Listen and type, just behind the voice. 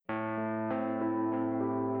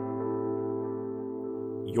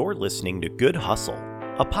You're listening to Good Hustle,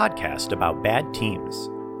 a podcast about bad teams.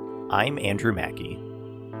 I'm Andrew Mackey.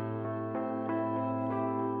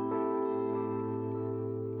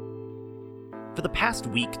 For the past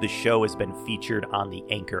week, the show has been featured on the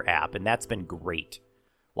Anchor app, and that's been great.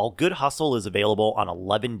 While Good Hustle is available on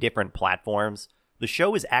 11 different platforms, the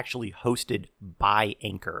show is actually hosted by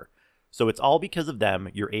Anchor. So it's all because of them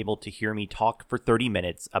you're able to hear me talk for 30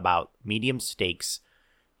 minutes about medium stakes,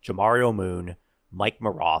 Jamario Moon, Mike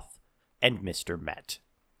Maroth, and Mr. Met.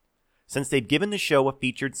 Since they've given the show a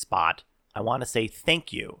featured spot, I want to say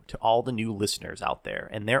thank you to all the new listeners out there,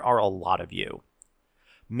 and there are a lot of you.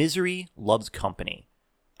 Misery loves company,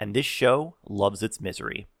 and this show loves its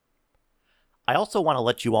misery. I also want to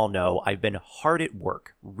let you all know I've been hard at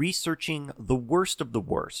work researching the worst of the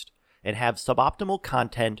worst and have suboptimal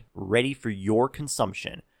content ready for your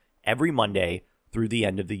consumption every Monday through the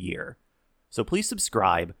end of the year. So please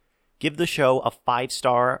subscribe, give the show a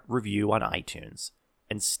 5-star review on iTunes,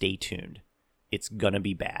 and stay tuned. It's gonna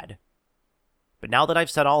be bad. But now that I've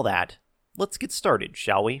said all that, let's get started,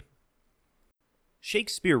 shall we?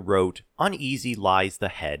 Shakespeare wrote, "Uneasy lies the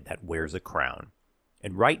head that wears a crown."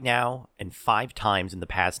 And right now, and 5 times in the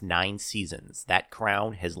past 9 seasons, that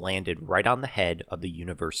crown has landed right on the head of the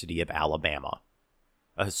University of Alabama.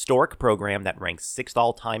 A historic program that ranks 6th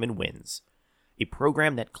all-time in wins. A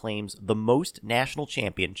program that claims the most national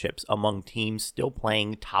championships among teams still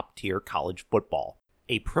playing top-tier college football.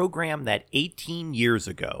 A program that 18 years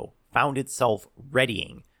ago found itself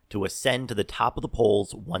readying to ascend to the top of the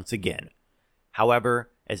polls once again.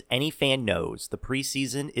 However, as any fan knows, the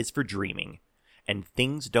preseason is for dreaming, and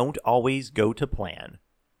things don't always go to plan.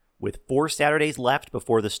 With 4 Saturdays left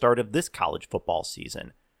before the start of this college football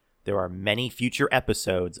season, there are many future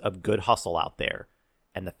episodes of Good Hustle out there,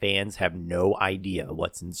 and the fans have no idea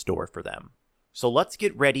what's in store for them. So let's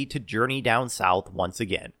get ready to journey down south once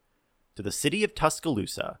again, to the city of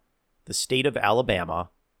Tuscaloosa, the state of Alabama,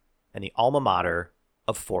 and the alma mater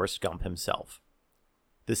of Forrest Gump himself.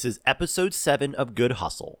 This is episode 7 of Good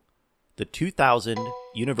Hustle, the 2000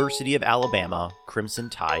 University of Alabama Crimson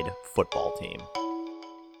Tide football team.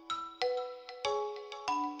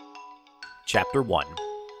 Chapter 1,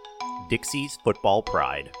 Dixie's Football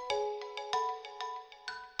Pride.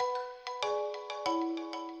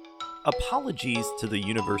 Apologies to the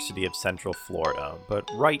University of Central Florida, but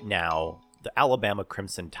right now, the Alabama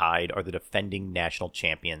Crimson Tide are the defending national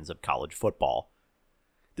champions of college football.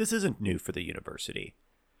 This isn't new for the university.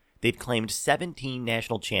 They've claimed 17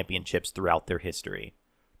 national championships throughout their history,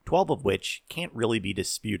 12 of which can't really be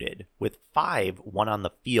disputed, with 5 won on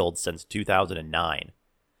the field since 2009.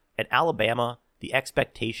 At Alabama, the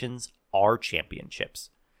expectations are championships.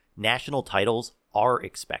 National titles are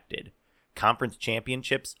expected. Conference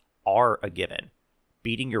championships are a given.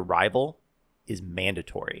 Beating your rival is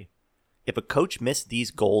mandatory. If a coach missed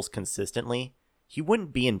these goals consistently, he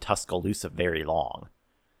wouldn't be in Tuscaloosa very long.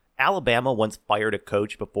 Alabama once fired a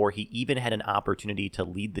coach before he even had an opportunity to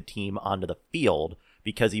lead the team onto the field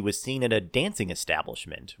because he was seen at a dancing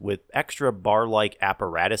establishment with extra bar-like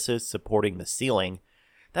apparatuses supporting the ceiling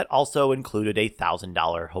that also included a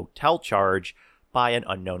 $1,000 hotel charge by an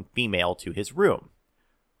unknown female to his room,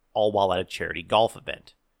 all while at a charity golf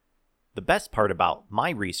event. The best part about my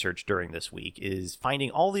research during this week is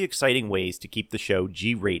finding all the exciting ways to keep the show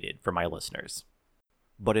G-rated for my listeners.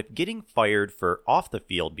 But if getting fired for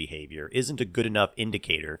off-the-field behavior isn't a good enough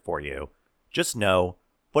indicator for you, just know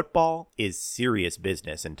football is serious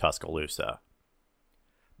business in Tuscaloosa.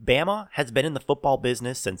 Bama has been in the football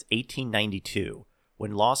business since 1892,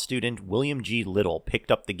 when law student William G. Little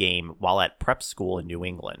picked up the game while at prep school in New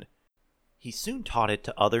England. He soon taught it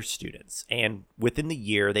to other students, and within the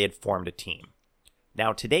year they had formed a team.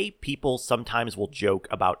 Now today, people sometimes will joke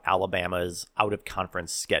about Alabama's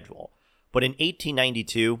out-of-conference schedule, but in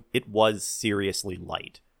 1892, it was seriously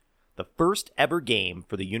light. The first ever game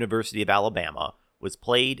for the University of Alabama was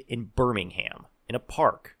played in Birmingham, in a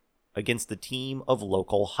park, against the team of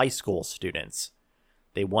local high school students.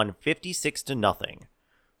 They won 56-0,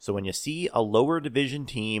 so when you see a lower division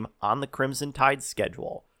team on the Crimson Tide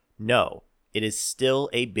schedule, know it is still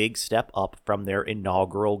a big step up from their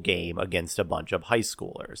inaugural game against a bunch of high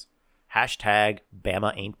schoolers. Hashtag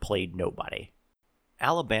Bama ain't played nobody.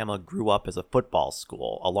 Alabama grew up as a football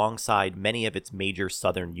school alongside many of its major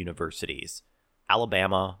southern universities.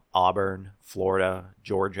 Alabama, Auburn, Florida,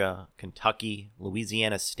 Georgia, Kentucky,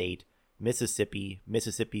 Louisiana State, Mississippi,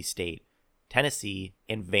 Mississippi State, Tennessee,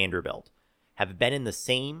 and Vanderbilt have been in the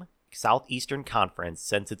same Southeastern Conference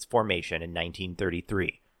since its formation in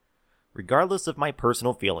 1933. Regardless of my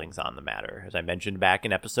personal feelings on the matter, as I mentioned back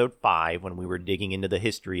in episode 5 when we were digging into the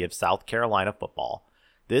history of South Carolina football,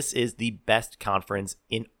 This is the best conference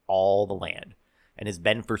in all the land, and has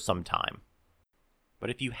been for some time. But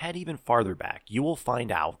if you head even farther back, you will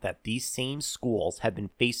find out that these same schools have been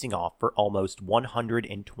facing off for almost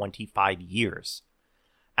 125 years.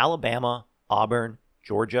 Alabama, Auburn,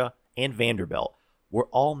 Georgia, and Vanderbilt were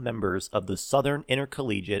all members of the Southern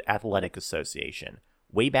Intercollegiate Athletic Association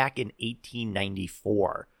way back in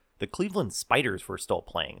 1894. The Cleveland Spiders were still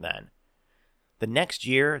playing then. The next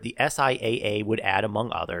year, the SIAA would add,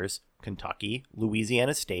 among others, Kentucky,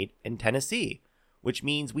 Louisiana State, and Tennessee, which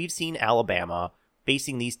means we've seen Alabama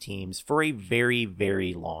facing these teams for a very,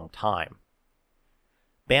 very long time.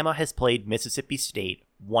 Bama has played Mississippi State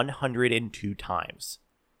 102 times,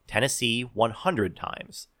 Tennessee 100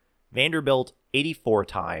 times, Vanderbilt 84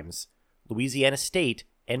 times, Louisiana State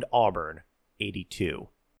and Auburn 82.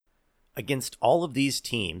 Against all of these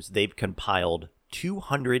teams, they've compiled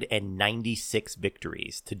 296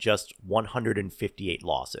 victories to just 158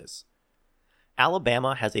 losses.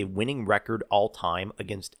 Alabama has a winning record all-time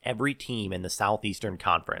against every team in the Southeastern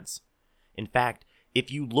Conference. In fact,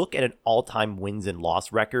 if you look at an all-time wins and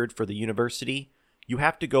loss record for the university, you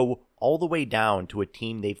have to go all the way down to a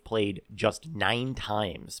team they've played just 9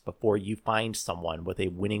 times before you find someone with a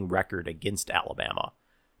winning record against Alabama.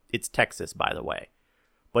 It's Texas, by the way.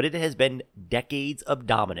 But it has been decades of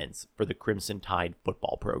dominance for the Crimson Tide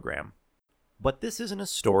football program. But this isn't a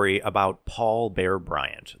story about Paul Bear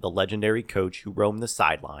Bryant, the legendary coach who roamed the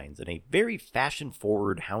sidelines in a very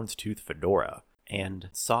fashion-forward houndstooth fedora and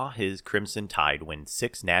saw his Crimson Tide win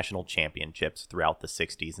 6 national championships throughout the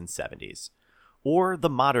 60s and 70s. Or the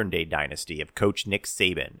modern-day dynasty of Coach Nick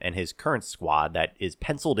Saban and his current squad that is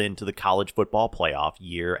penciled into the college football playoff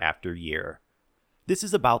year after year. This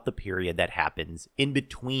is about the period that happens in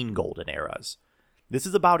between golden eras. This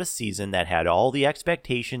is about a season that had all the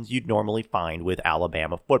expectations you'd normally find with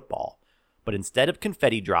Alabama football. But instead of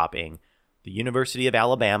confetti dropping, the University of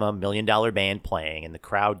Alabama $1 Million Band playing, and the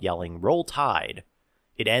crowd yelling, "Roll Tide,"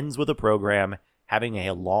 it ends with a program having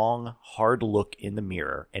a long, hard look in the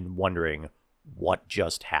mirror and wondering what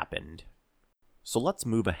just happened. So let's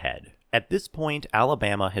move ahead. At this point,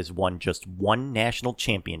 Alabama has won just 1 national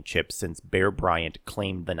championship since Bear Bryant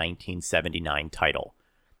claimed the 1979 title.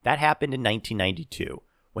 That happened in 1992,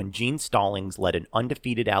 when Gene Stallings led an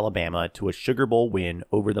undefeated Alabama to a Sugar Bowl win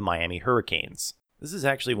over the Miami Hurricanes. This is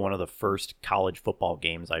actually one of the first college football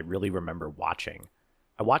games I really remember watching.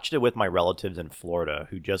 I watched it with my relatives in Florida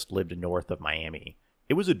who just lived north of Miami.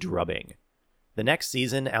 It was a drubbing. The next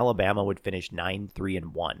season, Alabama would finish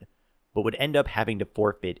 9-3-1, but would end up having to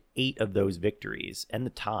forfeit 8 of those victories and the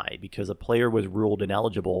tie because a player was ruled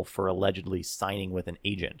ineligible for allegedly signing with an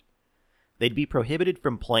agent. They'd be prohibited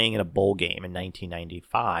from playing in a bowl game in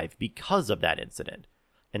 1995 because of that incident,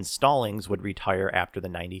 and Stallings would retire after the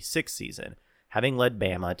 96 season, having led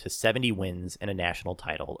Bama to 70 wins and a national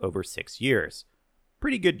title over 6 years.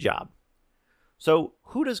 Pretty good job. So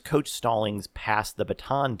who does Coach Stallings pass the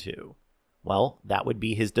baton to? Well, that would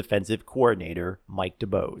be his defensive coordinator, Mike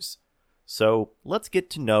DuBose. So let's get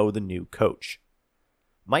to know the new coach.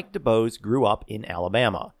 Mike DuBose grew up in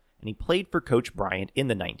Alabama, and he played for Coach Bryant in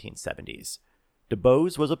the 1970s.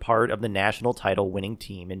 DuBose was a part of the national title winning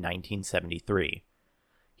team in 1973.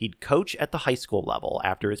 He'd coach at the high school level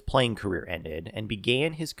after his playing career ended and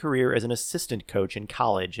began his career as an assistant coach in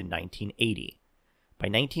college in 1980. By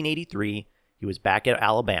 1983, he was back at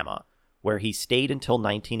Alabama, where he stayed until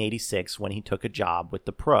 1986 when he took a job with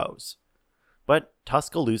the pros. But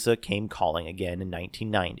Tuscaloosa came calling again in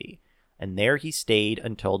 1990, and there he stayed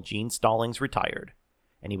until Gene Stallings retired,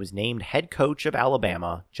 and he was named head coach of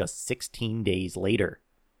Alabama just 16 days later.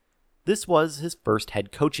 This was his first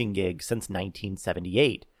head coaching gig since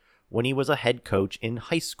 1978, when he was a head coach in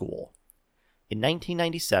high school. In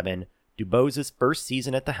 1997, DuBose's first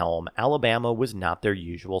season at the helm, Alabama was not their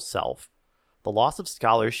usual self. The loss of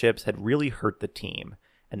scholarships had really hurt the team,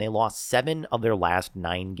 and they lost 7 of their last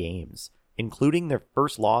 9 games, including their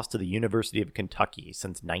first loss to the University of Kentucky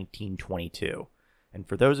since 1922. And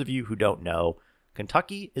for those of you who don't know,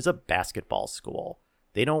 Kentucky is a basketball school.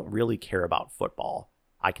 They don't really care about football.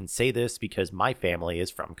 I can say this because my family is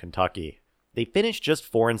from Kentucky. They finished just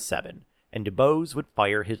 4-7, and DuBose would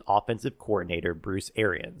fire his offensive coordinator, Bruce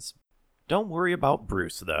Arians. Don't worry about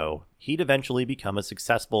Bruce, though. He'd eventually become a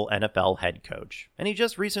successful NFL head coach, and he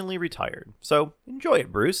just recently retired, so enjoy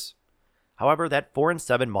it, Bruce. However, that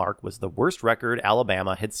 4-7 mark was the worst record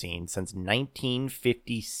Alabama had seen since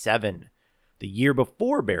 1957, the year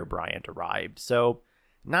before Bear Bryant arrived, so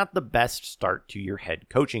not the best start to your head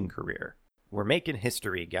coaching career. We're making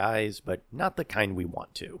history, guys, but not the kind we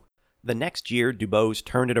want to. The next year, DuBose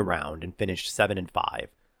turned it around and finished 7-5,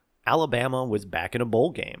 Alabama was back in a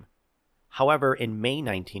bowl game. However, in May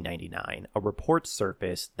 1999, a report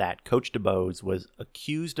surfaced that Coach DuBose was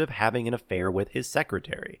accused of having an affair with his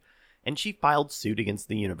secretary, and she filed suit against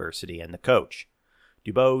the university and the coach.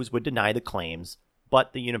 DuBose would deny the claims,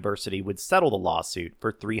 but the university would settle the lawsuit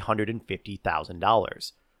for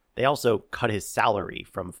 $350,000. They also cut his salary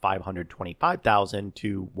from $525,000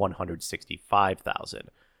 to $165,000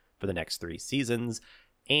 for the next 3 seasons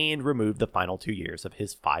and removed the final 2 years of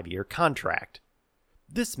his 5-year contract.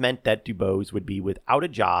 This meant that DuBose would be without a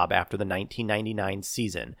job after the 1999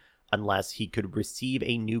 season unless he could receive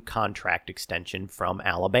a new contract extension from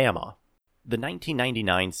Alabama. The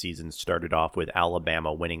 1999 season started off with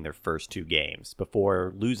Alabama winning their first 2 games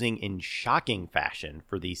before losing in shocking fashion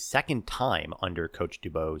for the second time under Coach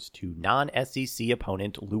DuBose to non-SEC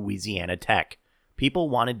opponent Louisiana Tech. People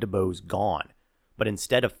wanted DuBose gone, but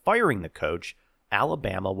instead of firing the coach,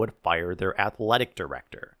 Alabama would fire their athletic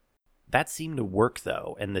director. That seemed to work,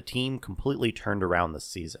 though, and the team completely turned around the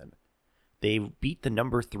season. They beat the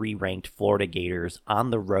number 3 ranked Florida Gators on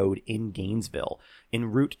the road in Gainesville, en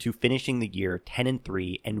route to finishing the year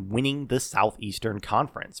 10-3 and winning the Southeastern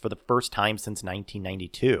Conference for the first time since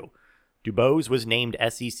 1992. DuBose was named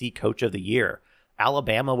SEC Coach of the Year.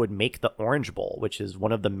 Alabama would make the Orange Bowl, which is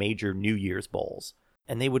one of the major New Year's bowls,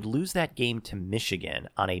 and they would lose that game to Michigan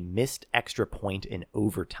on a missed extra point in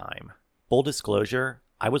overtime. Full disclosure,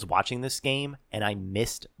 I was watching this game and I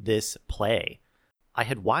missed this play. I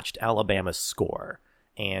had watched Alabama score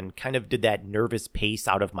and kind of did that nervous pace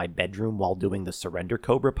out of my bedroom while doing the surrender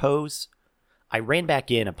cobra pose. I ran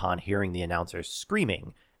back in upon hearing the announcers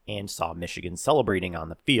screaming and saw Michigan celebrating on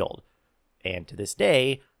the field. And to this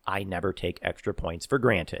day, I never take extra points for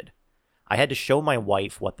granted. I had to show my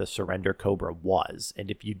wife what the surrender cobra was, and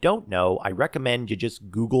if you don't know, I recommend you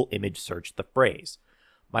just Google image search the phrase.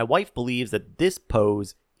 My wife believes that this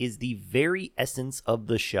pose is the very essence of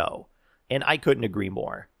the show, and I couldn't agree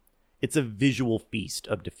more. It's a visual feast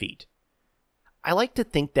of defeat. I like to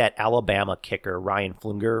think that Alabama kicker Ryan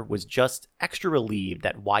Flunger was just extra relieved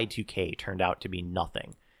that Y2K turned out to be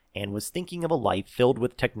nothing, and was thinking of a life filled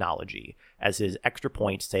with technology as his extra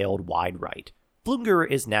point sailed wide right. Flunger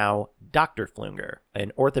is now Dr. Flunger,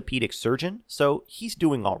 an orthopedic surgeon, so he's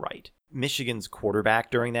doing all right. Michigan's quarterback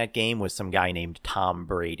during that game was some guy named Tom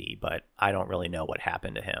Brady, but I don't really know what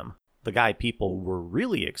happened to him. The guy people were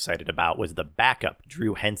really excited about was the backup,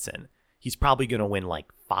 Drew Henson. He's probably going to win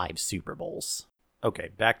like 5 Super Bowls. Okay,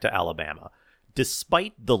 back to Alabama.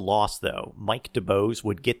 Despite the loss, though, Mike DuBose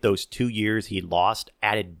would get those 2 years he lost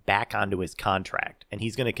added back onto his contract, and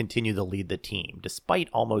he's going to continue to lead the team, despite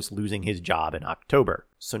almost losing his job in October.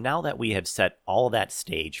 So now that we have set all that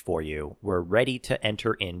stage for you, we're ready to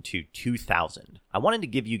enter into 2000. I wanted to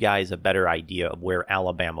give you guys a better idea of where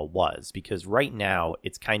Alabama was, because right now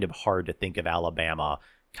it's kind of hard to think of Alabama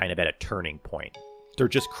kind of at a turning point. They're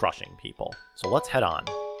just crushing people. So let's head on.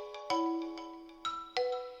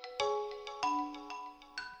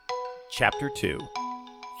 Chapter 2.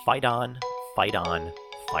 Fight on, fight on,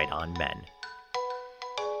 fight on, men.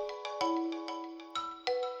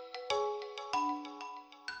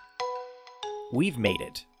 We've made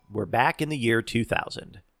it. We're back in the year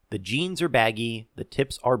 2000. The jeans are baggy, the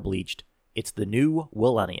tips are bleached. It's the new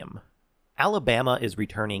millennium. Alabama is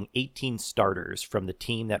returning 18 starters from the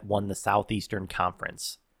team that won the Southeastern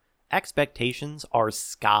Conference. Expectations are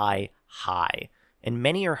sky high, and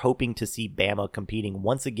many are hoping to see Bama competing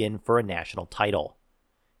once again for a national title.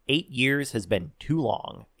 8 years has been too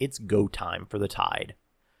long. It's go time for the Tide.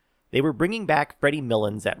 They were bringing back Freddie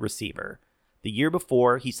Millins at receiver. The year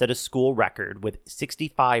before, he set a school record with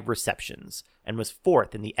 65 receptions and was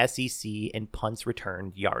 4th in the SEC in punts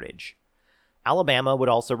returned yardage. Alabama would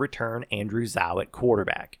also return Andrew Zhao at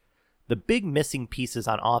quarterback. The big missing pieces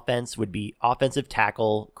on offense would be offensive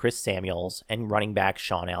tackle Chris Samuels and running back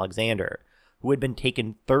Sean Alexander, who had been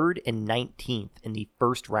taken 3rd and 19th in the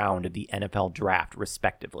first round of the NFL draft,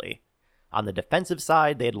 respectively. On the defensive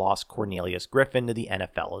side, they had lost Cornelius Griffin to the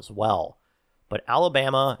NFL as well. But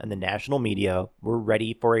Alabama and the national media were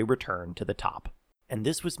ready for a return to the top. And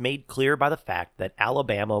this was made clear by the fact that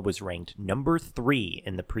Alabama was ranked number 3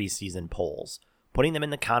 in the preseason polls, putting them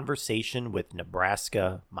in the conversation with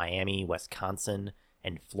Nebraska, Miami, Wisconsin,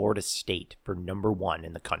 and Florida State for number 1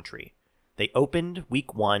 in the country. They opened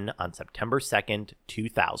Week 1 on September 2nd,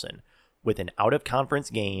 2000, with an out-of-conference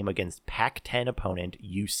game against Pac-10 opponent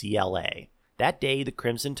UCLA. That day, the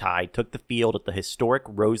Crimson Tide took the field at the historic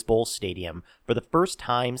Rose Bowl Stadium for the first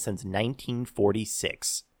time since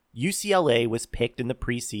 1946. UCLA was picked in the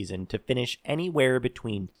preseason to finish anywhere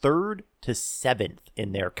between 3rd to 7th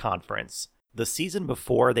in their conference. The season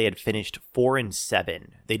before, they had finished 4-7.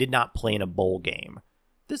 They did not play in a bowl game.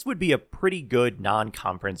 This would be a pretty good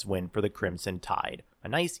non-conference win for the Crimson Tide. A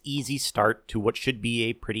nice, easy start to what should be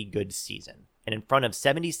a pretty good season. And in front of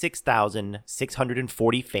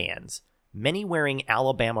 76,640 fans, many wearing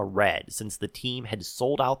Alabama red since the team had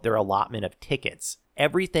sold out their allotment of tickets,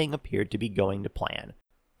 everything appeared to be going to plan.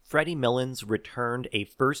 Freddie Millins returned a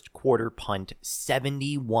first quarter punt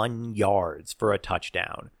 71 yards for a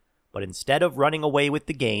touchdown. But instead of running away with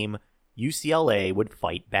the game, UCLA would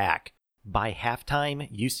fight back. By halftime,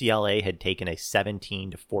 UCLA had taken a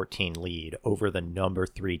 17-14 lead over the number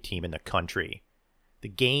 3 team in the country. The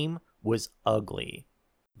game was ugly.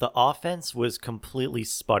 The offense was completely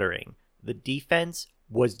sputtering. The defense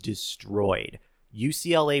was destroyed.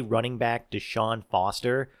 UCLA running back Deshaun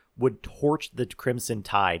Foster would torch the Crimson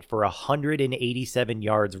Tide for 187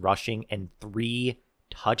 yards rushing and 3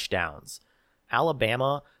 touchdowns.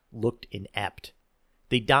 Alabama looked inept.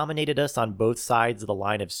 They dominated us on both sides of the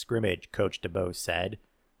line of scrimmage, Coach DeBose said.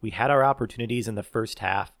 We had our opportunities in the first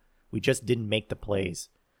half. We just didn't make the plays.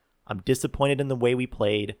 I'm disappointed in the way we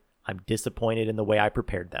played. I'm disappointed in the way I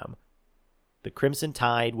prepared them. The Crimson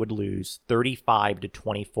Tide would lose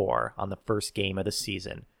 35-24 on the first game of the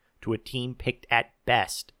season to a team picked at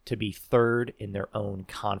best to be third in their own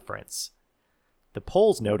conference. The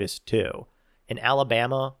polls noticed too, and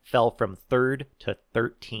Alabama fell from 3rd to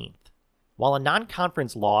 13th. While a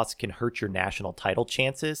non-conference loss can hurt your national title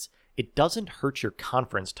chances, it doesn't hurt your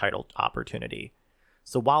conference title opportunity.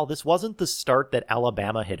 So while this wasn't the start that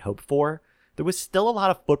Alabama had hoped for, there was still a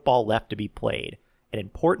lot of football left to be played, and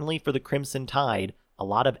importantly for the Crimson Tide, a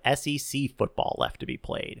lot of SEC football left to be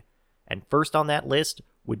played. And first on that list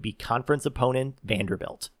would be conference opponent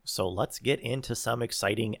Vanderbilt. So let's get into some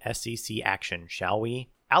exciting SEC action, shall we?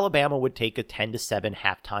 Alabama would take a 10-7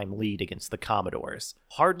 halftime lead against the Commodores.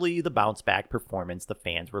 Hardly the bounce-back performance the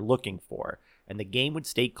fans were looking for, and the game would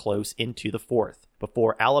stay close into the fourth,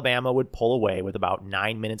 before Alabama would pull away with about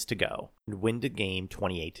 9 minutes to go and win the game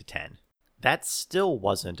 28-10. That still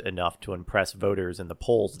wasn't enough to impress voters in the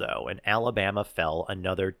polls, though, and Alabama fell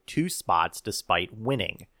another 2 spots despite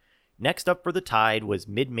winning. Next up for the Tide was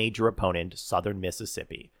mid-major opponent Southern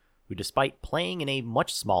Mississippi, who despite playing in a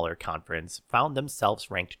much smaller conference, found themselves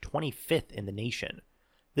ranked 25th in the nation.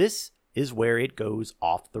 This is where it goes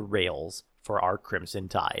off the rails for our Crimson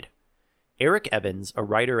Tide. Eric Evans, a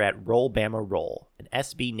writer at Roll Bama Roll, an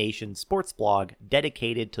SB Nation sports blog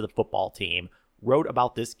dedicated to the football team, wrote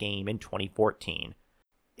about this game in 2014.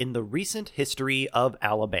 In the recent history of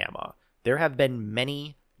Alabama, there have been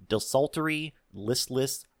many desultory,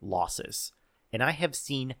 listless losses, and I have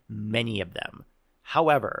seen many of them.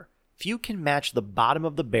 However, few can match the bottom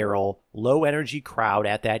of the barrel, low-energy crowd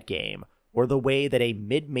at that game, or the way that a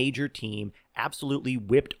mid-major team absolutely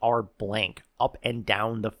whipped our blank up and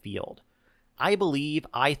down the field. I believe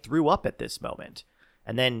I threw up at this moment.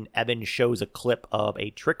 And then Evans shows a clip of a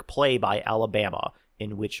trick play by Alabama,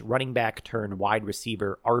 in which running back turned wide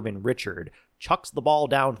receiver Arvin Richard chucks the ball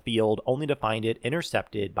downfield only to find it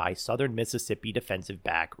intercepted by Southern Mississippi defensive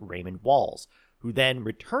back Raymond Walls, who then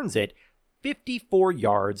returns it 54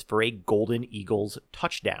 yards for a Golden Eagles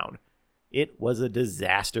touchdown. It was a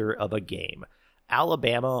disaster of a game.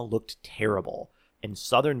 Alabama looked terrible, and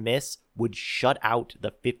Southern Miss would shut out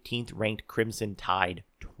the 15th ranked Crimson Tide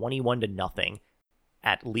 21-0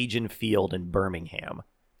 at Legion Field in Birmingham.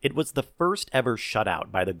 It was the first ever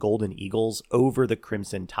shutout by the Golden Eagles over the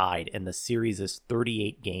Crimson Tide in the series'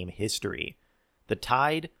 38-game history. The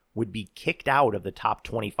Tide would be kicked out of the top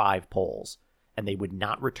 25 polls, and they would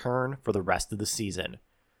not return for the rest of the season.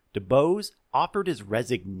 DeBose offered his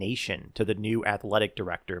resignation to the new athletic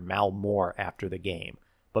director, Mal Moore, after the game,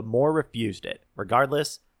 but Moore refused it.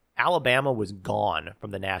 Regardless, Alabama was gone from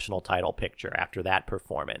the national title picture after that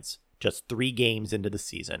performance, just 3 games into the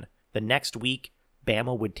season. The next week,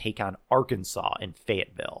 Bama would take on Arkansas in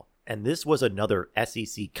Fayetteville, and this was another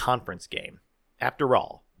SEC conference game. After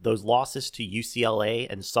all, those losses to UCLA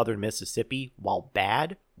and Southern Mississippi, while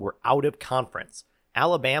bad, were out of conference.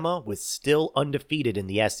 Alabama was still undefeated in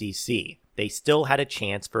the SEC. They still had a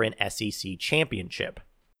chance for an SEC championship.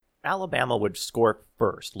 Alabama would score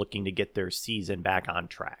first, looking to get their season back on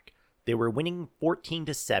track. They were winning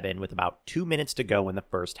 14-7 with about 2 minutes to go in the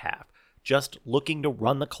first half, just looking to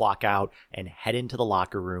run the clock out and head into the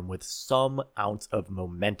locker room with some ounce of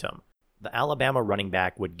momentum. The Alabama running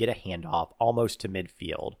back would get a handoff almost to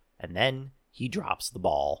midfield, and then he drops the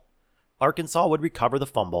ball. Arkansas would recover the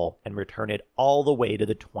fumble and return it all the way to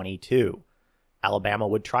the 22. Alabama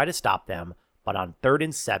would try to stop them, but on 3rd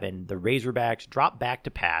and 7, the Razorbacks drop back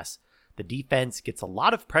to pass. The defense gets a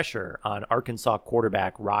lot of pressure on Arkansas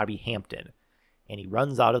quarterback Robbie Hampton, and he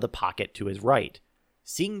runs out of the pocket to his right.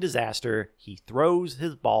 Seeing disaster, he throws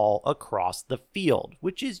his ball across the field,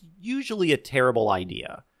 which is usually a terrible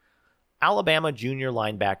idea. Alabama junior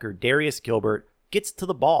linebacker Darius Gilbert gets to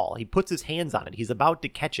the ball. He puts his hands on it. He's about to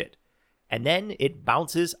catch it. And then it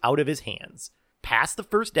bounces out of his hands, past the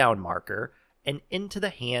first down marker, and into the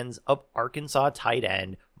hands of Arkansas tight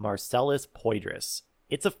end Marcellus Poydras.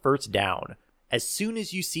 It's a first down. As soon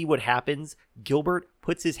as you see what happens, Gilbert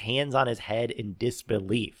puts his hands on his head in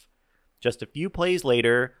disbelief. Just a few plays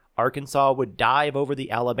later, Arkansas would dive over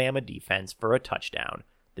the Alabama defense for a touchdown.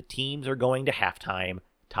 The teams are going to halftime,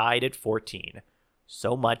 tied at 14.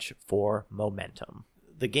 So much for momentum.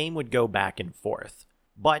 The game would go back and forth,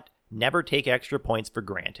 but never take extra points for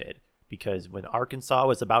granted, because when Arkansas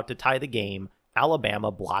was about to tie the game,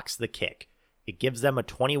 Alabama blocks the kick. It gives them a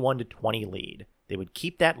 21-20 lead. They would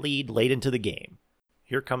keep that lead late into the game.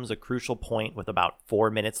 Here comes a crucial point with about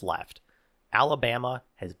 4 minutes left. Alabama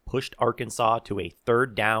has pushed Arkansas to a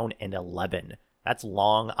 3rd down and 11. That's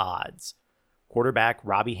long odds. Quarterback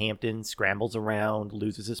Robbie Hampton scrambles around,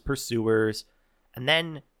 loses his pursuers, and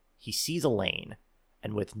then he sees a lane.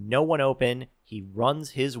 And with no one open, he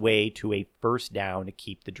runs his way to a first down to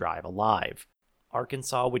keep the drive alive.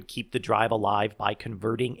 Arkansas would keep the drive alive by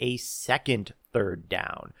converting a second 3rd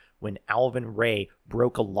down when Alvin Ray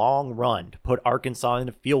broke a long run to put Arkansas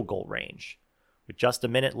in field goal range. With just a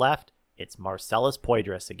minute left, it's Marcellus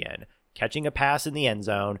Poydras again, catching a pass in the end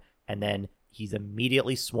zone, and then he's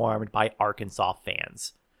immediately swarmed by Arkansas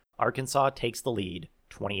fans. Arkansas takes the lead,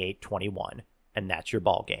 28-21, and that's your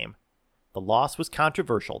ball game. The loss was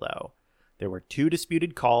controversial, though. There were 2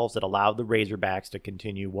 disputed calls that allowed the Razorbacks to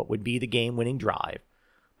continue what would be the game-winning drive,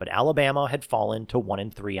 but Alabama had fallen to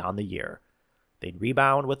 1-3 on the year. They'd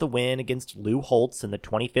rebound with a win against Lou Holtz and the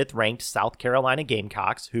 25th-ranked South Carolina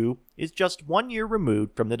Gamecocks, who is just 1 year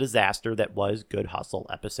removed from the disaster that was Good Hustle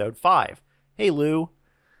Episode 5. Hey, Lou.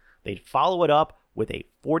 They'd follow it up with a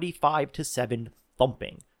 45-7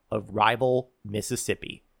 thumping of rival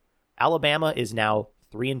Mississippi. Alabama is now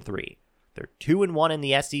 3-3. They're 2-1 in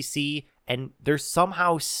the SEC, and they're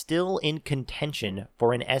somehow still in contention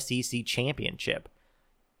for an SEC championship.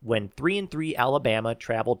 When 3-3 Alabama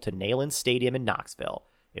traveled to Neyland Stadium in Knoxville,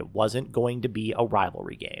 it wasn't going to be a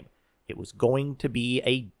rivalry game. It was going to be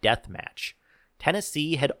a death match.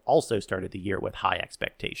 Tennessee had also started the year with high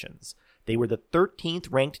expectations. They were the 13th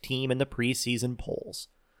ranked team in the preseason polls.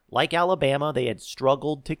 Like Alabama, they had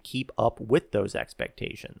struggled to keep up with those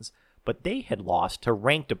expectations, but they had lost to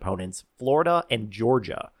ranked opponents Florida and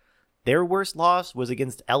Georgia. Their worst loss was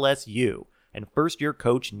against LSU and first-year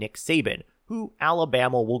coach Nick Saban, who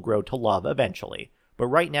Alabama will grow to love eventually. But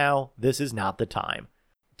right now, this is not the time.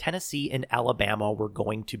 Tennessee and Alabama were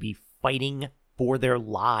going to be fighting for their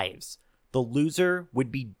lives. The loser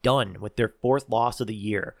would be done with their 4th loss of the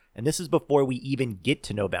year, and this is before we even get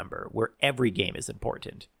to November, where every game is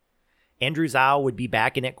important. Andrew Zhao would be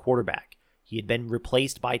back in at quarterback. He had been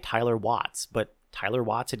replaced by Tyler Watts, but Tyler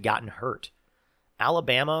Watts had gotten hurt.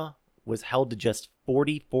 Alabama was held to just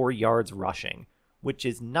 44 yards rushing, which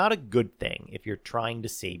is not a good thing if you're trying to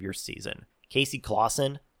save your season. Casey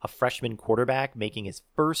Clausen, a freshman quarterback making his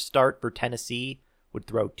first start for Tennessee, would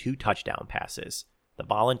throw 2 touchdown passes. The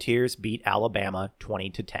Volunteers beat Alabama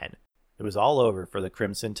 20-10. It was all over for the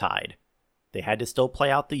Crimson Tide. They had to still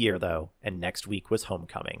play out the year, though, and next week was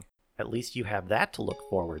homecoming. At least you have that to look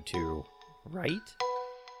forward to, right?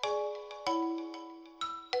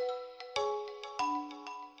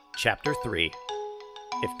 Chapter 3.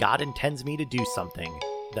 If God intends me to do something,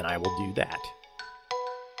 then I will do that.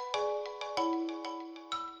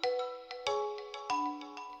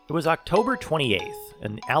 It was October 28th,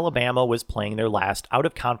 and Alabama was playing their last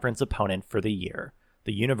out-of-conference opponent for the year,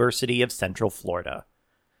 the University of Central Florida.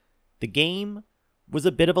 The game was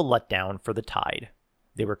a bit of a letdown for the Tide.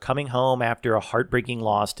 They were coming home after a heartbreaking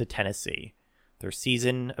loss to Tennessee. Their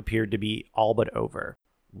season appeared to be all but over.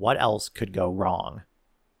 What else could go wrong?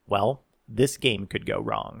 Well, this game could go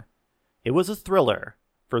wrong. It was a thriller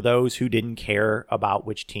for those who didn't care about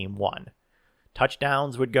which team won.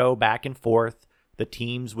 Touchdowns would go back and forth. The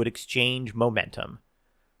teams would exchange momentum.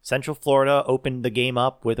 Central Florida opened the game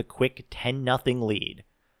up with a quick 10-0 lead.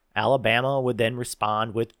 Alabama would then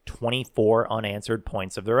respond with 24 unanswered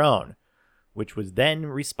points of their own, which was then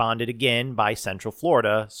responded again by Central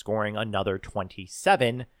Florida, scoring another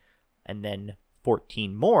 27, and then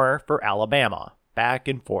 14 more for Alabama. Back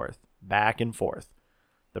and forth. Back and forth.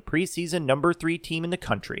 The preseason number 3 team in the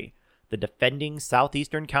country, the defending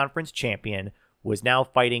Southeastern Conference champion, was now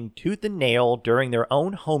fighting tooth and nail during their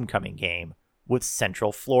own homecoming game with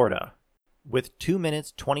Central Florida. With 2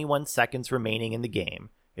 minutes 21 seconds remaining in the game,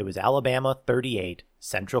 It was Alabama 38,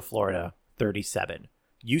 Central Florida 37.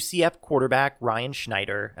 UCF quarterback Ryan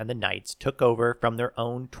Schneider and the Knights took over from their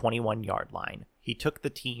own 21-yard line. He took the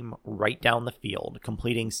team right down the field,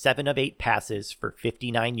 completing 7 of 8 passes for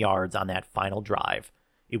 59 yards on that final drive.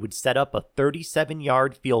 It would set up a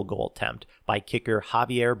 37-yard field goal attempt by kicker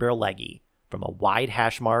Javier Berlegui from a wide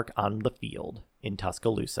hash mark on the field in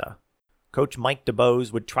Tuscaloosa. Coach Mike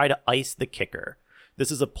DuBose would try to ice the kicker. This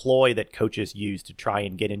is a ploy that coaches use to try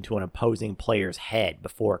and get into an opposing player's head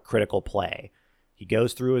before a critical play. He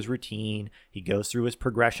goes through his routine, he goes through his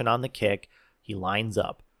progression on the kick, he lines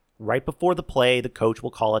up. Right before the play, the coach will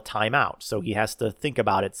call a timeout, so he has to think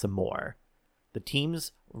about it some more. The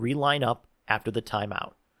teams reline up after the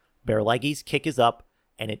timeout. Berlegui's kick is up,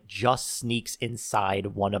 and it just sneaks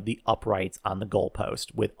inside one of the uprights on the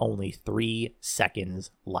goalpost with only 3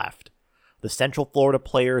 seconds left. The Central Florida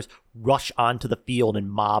players rush onto the field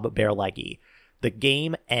and mob Berlegui. The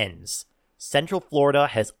game ends. Central Florida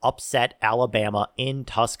has upset Alabama in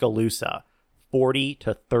Tuscaloosa,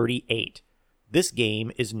 40-38. This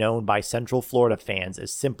game is known by Central Florida fans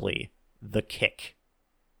as simply the kick.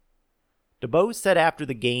 DuBose said after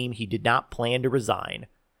the game he did not plan to resign.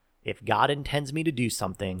 If God intends me to do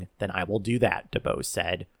something, then I will do that, DuBose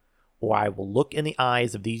said. Or I will look in the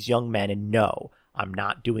eyes of these young men and know I'm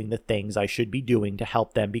not doing the things I should be doing to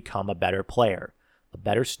help them become a better player, a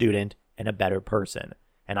better student, and a better person.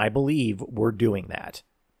 And I believe we're doing that.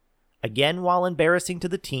 Again, while embarrassing to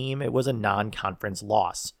the team, it was a non-conference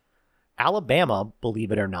loss. Alabama,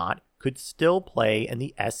 believe it or not, could still play in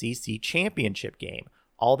the SEC championship game.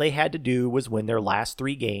 All they had to do was win their last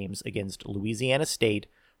 3 games against Louisiana State,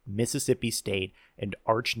 Mississippi State, and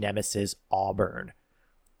arch nemesis Auburn.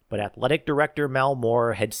 But athletic director Mal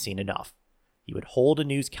Moore had seen enough. He would hold a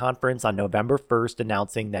news conference on November 1st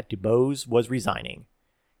announcing that DuBose was resigning.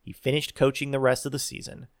 He finished coaching the rest of the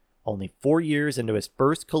season, only 4 years into his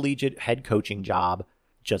first collegiate head coaching job,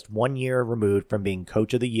 just 1 year removed from being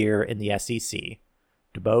Coach of the Year in the SEC.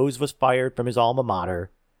 DuBose was fired from his alma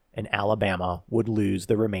mater, and Alabama would lose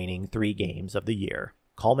the remaining 3 games of the year,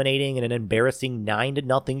 culminating in an embarrassing 9-0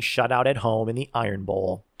 shutout at home in the Iron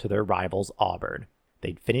Bowl to their rivals Auburn.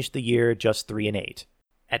 They'd finished the year just 3-8.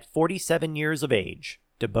 At 47 years of age,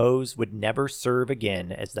 DuBose would never serve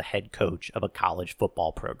again as the head coach of a college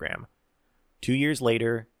football program. 2 years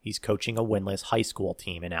later, he's coaching a winless high school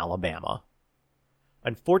team in Alabama.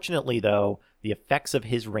 Unfortunately, though, the effects of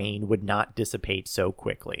his reign would not dissipate so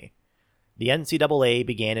quickly. The NCAA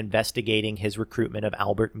began investigating his recruitment of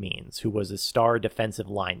Albert Means, who was a star defensive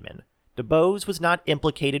lineman. DuBose was not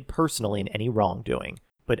implicated personally in any wrongdoing,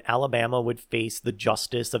 but Alabama would face the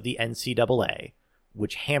justice of the NCAA,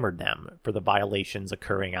 which hammered them for the violations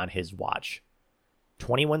occurring on his watch.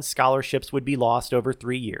 21 scholarships would be lost over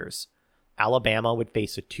 3 years. Alabama would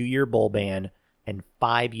face a 2-year bowl ban and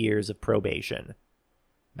 5 years of probation.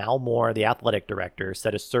 Mal Moore, the athletic director,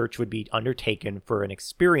 said a search would be undertaken for an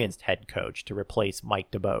experienced head coach to replace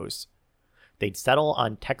Mike DuBose. They'd settle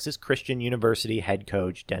on Texas Christian University head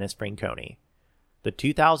coach Dennis Franconi. The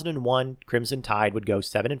 2001 Crimson Tide would go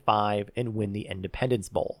 7-5 and win the Independence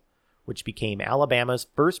Bowl, which became Alabama's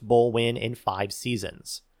first bowl win in 5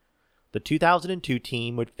 seasons. The 2002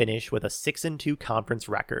 team would finish with a 6-2 conference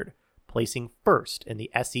record, placing first in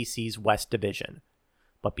the SEC's West Division.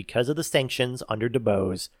 But because of the sanctions under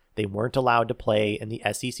DuBose, they weren't allowed to play in the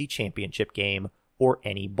SEC championship game or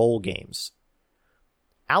any bowl games.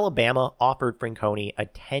 Alabama offered Franconi a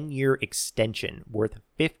 10-year extension worth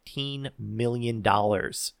 $15 million.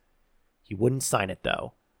 He wouldn't sign it,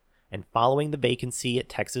 though, and following the vacancy at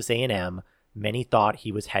Texas A&M, many thought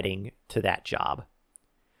he was heading to that job.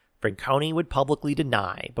 Franconi would publicly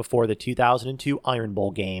deny before the 2002 Iron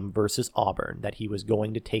Bowl game versus Auburn that he was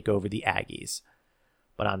going to take over the Aggies.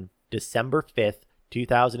 But on December 5th,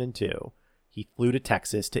 2002, he flew to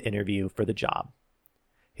Texas to interview for the job.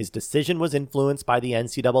 His decision was influenced by the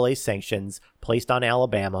NCAA sanctions placed on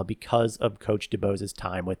Alabama because of Coach DuBose's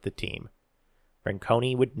time with the team.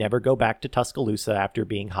 Franconi would never go back to Tuscaloosa after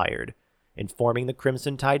being hired, informing the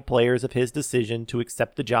Crimson Tide players of his decision to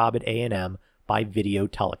accept the job at A&M by video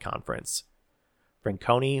teleconference.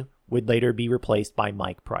 Franconi would later be replaced by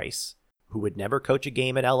Mike Price, who would never coach a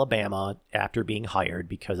game at Alabama after being hired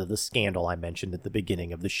because of the scandal I mentioned at the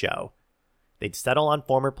beginning of the show. They'd settle on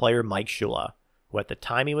former player Mike Shula, who at the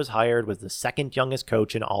time he was hired was the second youngest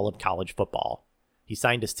coach in all of college football. He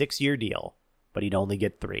signed a 6-year deal, but he'd only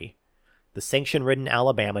get 3. The sanction-ridden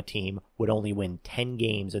Alabama team would only win 10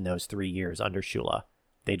 games in those 3 years under Shula.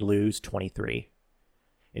 They'd lose 23.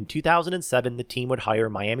 In 2007, the team would hire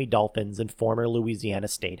Miami Dolphins and former Louisiana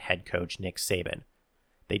State head coach Nick Saban.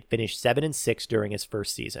 They'd finished 7-6 during his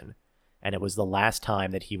first season, and it was the last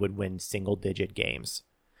time that he would win single-digit games.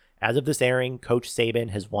 As of this airing, Coach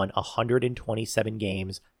Saban has won 127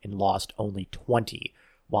 games and lost only 20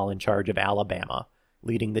 while in charge of Alabama,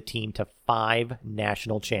 leading the team to 5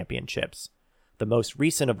 national championships, the most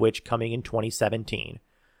recent of which coming in 2017,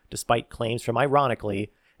 despite claims from,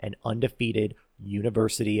 ironically, an undefeated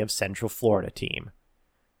University of Central Florida team.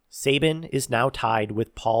 Saban is now tied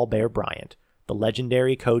with Paul Bear Bryant, the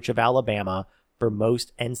legendary coach of Alabama, for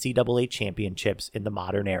most NCAA championships in the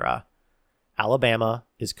modern era. Alabama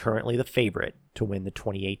is currently the favorite to win the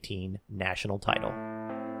 2018 national title.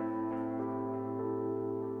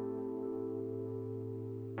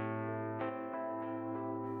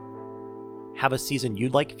 Have a season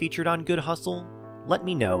you'd like featured on Good Hustle? Let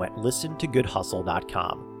me know at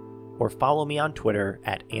listentogoodhustle.com or follow me on Twitter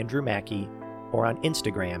at Andrew Mackey or on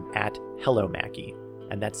Instagram at Hello Mackey,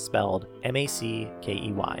 and that's spelled Mackey.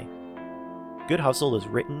 Good Hustle is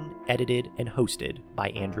written, edited, and hosted by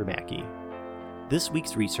Andrew Mackey. This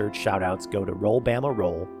week's research shoutouts go to Roll Bama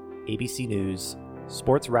Roll, ABC News,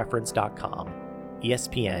 SportsReference.com,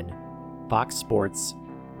 ESPN, Fox Sports,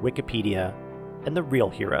 Wikipedia, and the real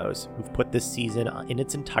heroes who've put this season in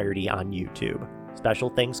its entirety on YouTube. Special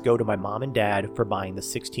thanks go to my mom and dad for buying the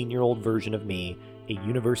 16-year-old version of me a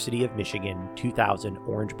University of Michigan 2000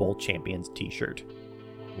 Orange Bowl Champions t-shirt.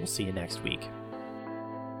 We'll see you next week.